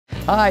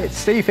Hi, it's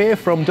Steve here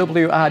from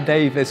W.R.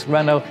 Davies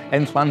Renault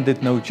in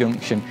Llandudno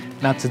Junction.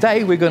 Now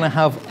today we're going to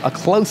have a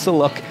closer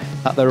look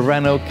at the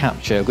Renault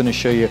Captur. I'm going to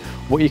show you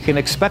what you can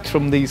expect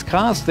from these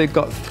cars. They've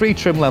got 3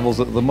 trim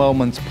levels at the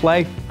moment: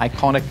 Play,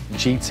 Iconic,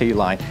 GT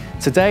line.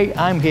 Today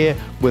I'm here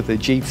with the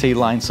GT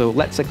line, so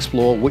let's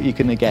explore what you're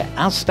going to get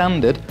as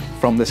standard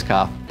from this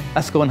car.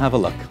 Let's go and have a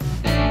look.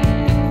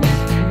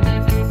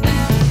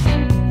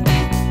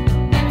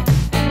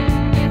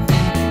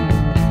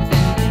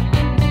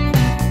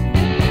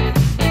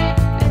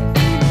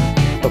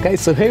 Okay,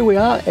 so here we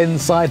are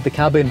inside the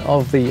cabin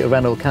of the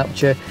Renault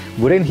Captur.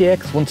 We're in here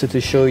because I wanted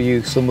to show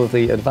you some of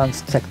the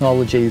advanced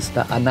technologies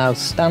that are now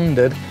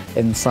standard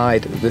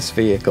inside this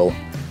vehicle.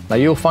 Now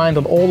you'll find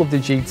on all of the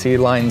GT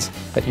lines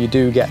that you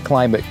do get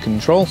climate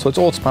control, so it's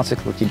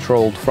automatically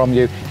controlled from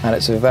you, and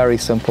it's a very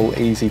simple,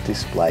 easy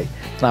display.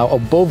 Now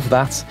above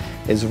that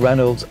is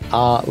Renault's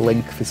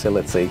R-Link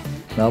facility.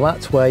 Now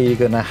that's where you're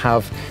going to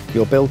have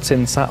your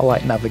built-in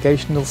satellite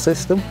navigational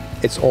system.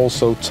 It's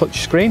also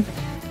touchscreen.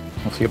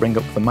 Obviously, bring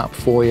up the map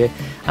for you.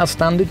 As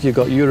standard, you've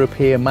got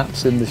European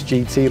maps in this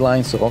GT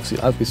line, so obviously,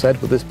 as we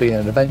said, with this being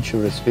an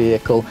adventurous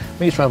vehicle,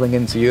 when you're travelling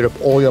into Europe,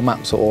 all your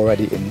maps are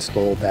already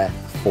installed there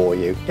for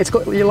you. It's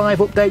got your live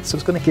updates, so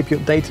it's going to keep you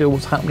updated on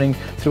what's happening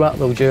throughout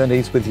those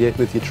journeys with your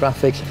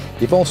traffic.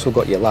 You've also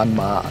got your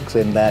landmarks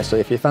in there, so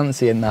if you're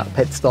fancying that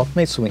pit stop,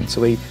 need something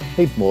to eat,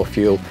 need more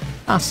fuel,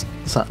 ask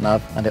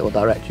SatNav and it will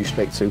direct you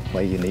straight to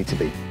where you need to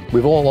be.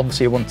 We've all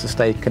obviously want to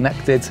stay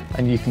connected,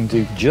 and you can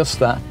do just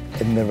that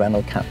in the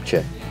Renault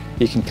Captur.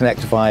 You can connect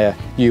via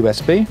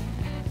USB,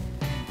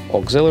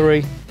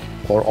 auxiliary,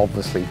 or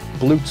obviously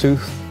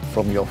Bluetooth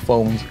from your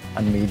phones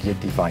and media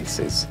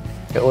devices.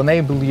 It will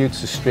enable you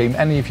to stream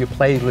any of your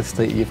playlists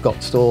that you've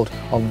got stored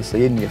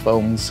obviously in your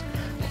phones.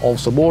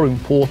 Also, more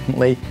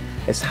importantly,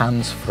 it's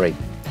hands-free.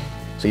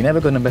 So you're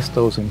never going to miss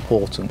those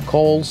important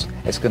calls.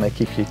 It's going to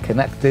keep you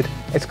connected.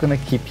 It's going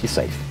to keep you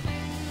safe.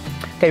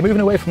 Okay,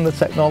 moving away from the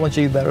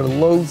technology, there are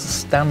loads of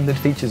standard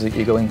features that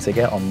you're going to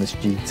get on this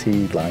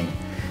GT line.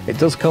 It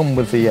does come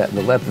with the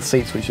leather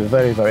seats, which are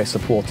very, very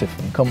supportive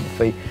and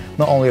comfy.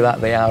 Not only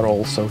that, they are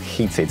also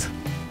heated.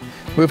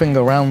 Moving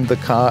around the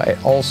car,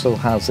 it also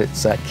has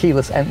its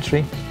keyless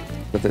entry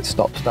with its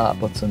stop-start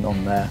button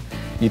on there.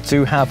 You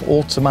do have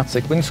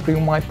automatic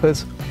windscreen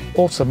wipers,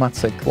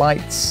 automatic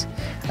lights,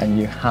 and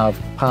you have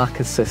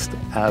park assist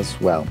as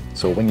well.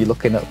 So when you're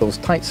looking at those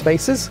tight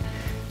spaces,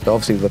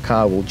 obviously the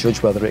car will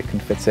judge whether it can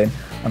fit in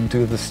and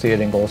do the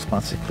steering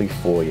automatically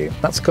for you.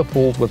 That's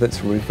coupled with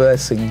its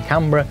reversing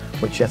camera,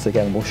 which yet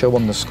again will show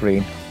on the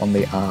screen on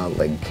the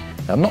R-Link.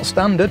 Now, not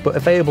standard, but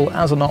available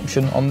as an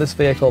option on this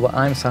vehicle that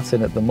I'm sat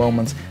in at the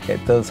moment.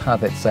 It does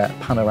have its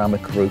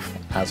panoramic roof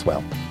as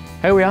well.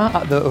 Here we are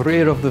at the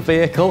rear of the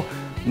vehicle,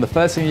 and the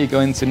first thing you're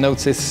going to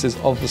notice is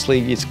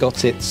obviously it's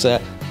got its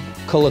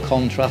colour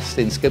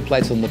contrasting skid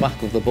plates on the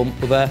back of the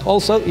bumper there.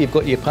 Also, you've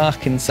got your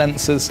parking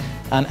sensors,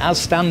 and as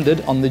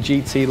standard on the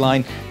GT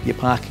line, your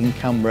parking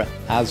camera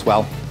as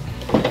well.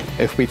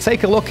 If we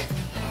take a look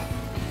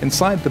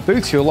inside the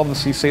boot, you'll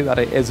obviously see that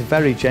it is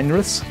very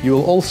generous. You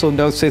will also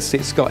notice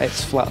it's got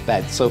its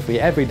flatbed, so for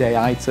your everyday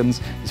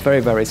items, it's very,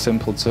 very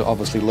simple to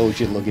obviously load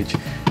your luggage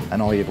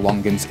and all your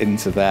belongings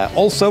into there.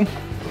 Also,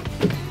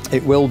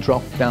 it will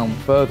drop down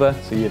further,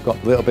 so you've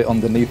got a little bit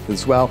underneath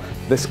as well.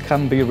 This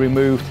can be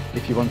removed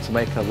if you want to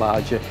make a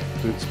larger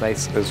boot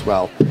space as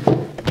well.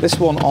 This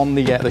one on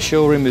the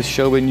showroom is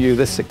showing you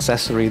this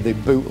accessory, the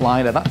boot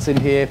liner. That's in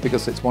here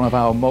because it's one of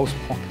our most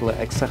popular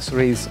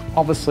accessories.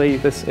 Obviously,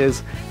 this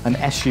is an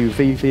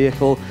SUV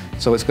vehicle,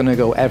 so it's going to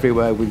go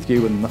everywhere with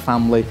you and the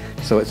family.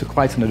 So it's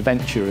quite an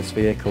adventurous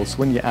vehicle. So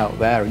when you're out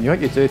there and you've got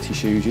your dirty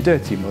shoes, your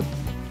dirty mud,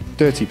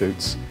 dirty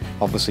boots,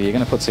 obviously you're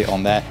going to put it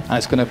on there, and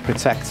it's going to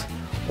protect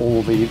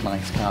all the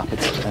nice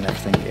carpets and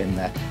everything in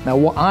there. Now,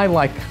 what I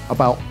like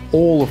about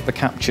all of the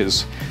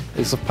Capturs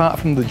is, apart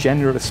from the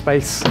generous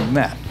space in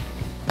there,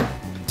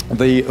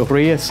 the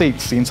rear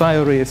seats, the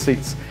entire rear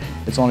seats,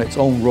 is on its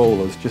own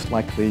rollers, just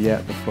like the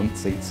front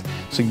seats.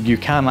 So you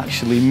can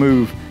actually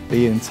move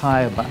the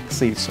entire back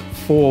seats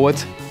forward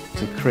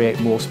to create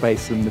more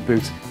space in the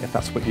boot if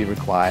that's what you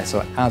require.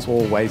 So as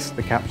always,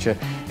 the Captur,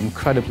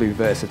 incredibly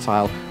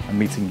versatile and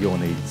meeting your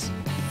needs.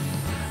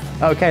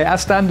 Okay,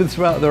 as standard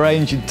throughout the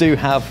range, you do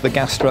have the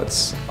gas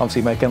struts,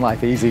 obviously making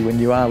life easy when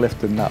you are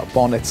lifting that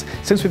bonnet.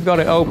 Since we've got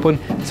it open,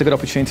 it's a good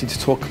opportunity to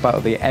talk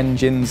about the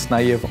engines. Now,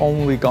 you've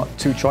only got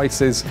 2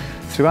 choices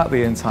throughout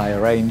the entire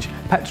range: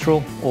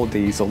 petrol or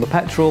diesel. The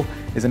petrol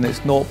is in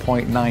its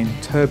 0.9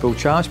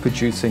 turbocharged,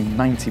 producing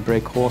 90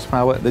 brake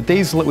horsepower. The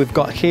diesel that we've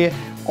got here,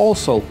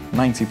 also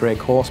 90 brake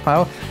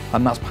horsepower,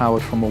 and that's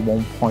powered from a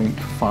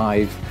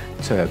 1.5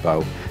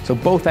 turbo. So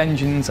both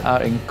engines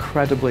are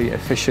incredibly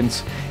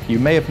efficient. You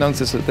may have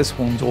noticed that this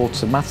one's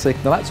automatic.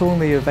 Now, that's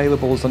only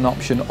available as an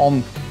option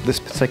on this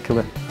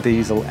particular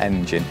diesel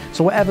engine.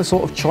 So whatever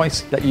sort of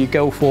choice that you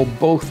go for,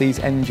 both these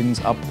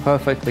engines are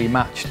perfectly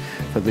matched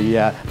for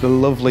the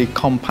lovely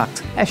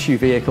compact SUV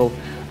vehicle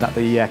that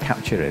the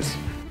Captur is.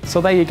 So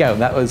there you go,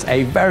 that was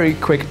a very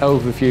quick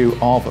overview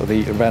of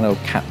the Renault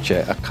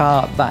Captur, a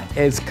car that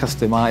is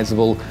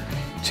customisable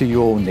to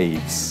your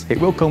needs. It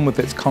will come with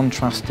its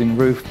contrasting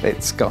roof,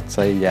 it's got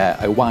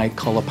a wide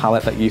colour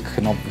palette that you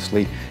can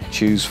obviously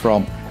choose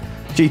from.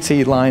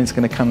 GT-Line is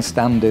going to come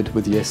standard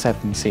with your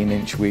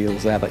 17-inch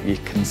wheels there that you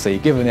can see,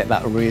 giving it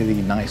that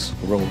really nice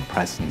road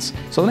presence.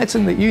 So the next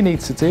thing that you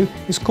need to do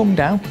is come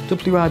down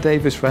WR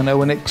Davies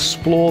Renault and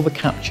explore the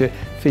Captur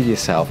for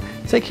yourself.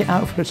 Take it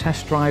out for a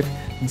test drive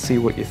and see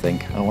what you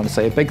think. I want to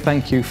say a big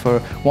thank you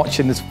for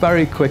watching this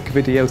very quick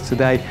video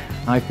today.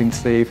 I've been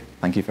Steve,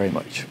 thank you very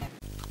much.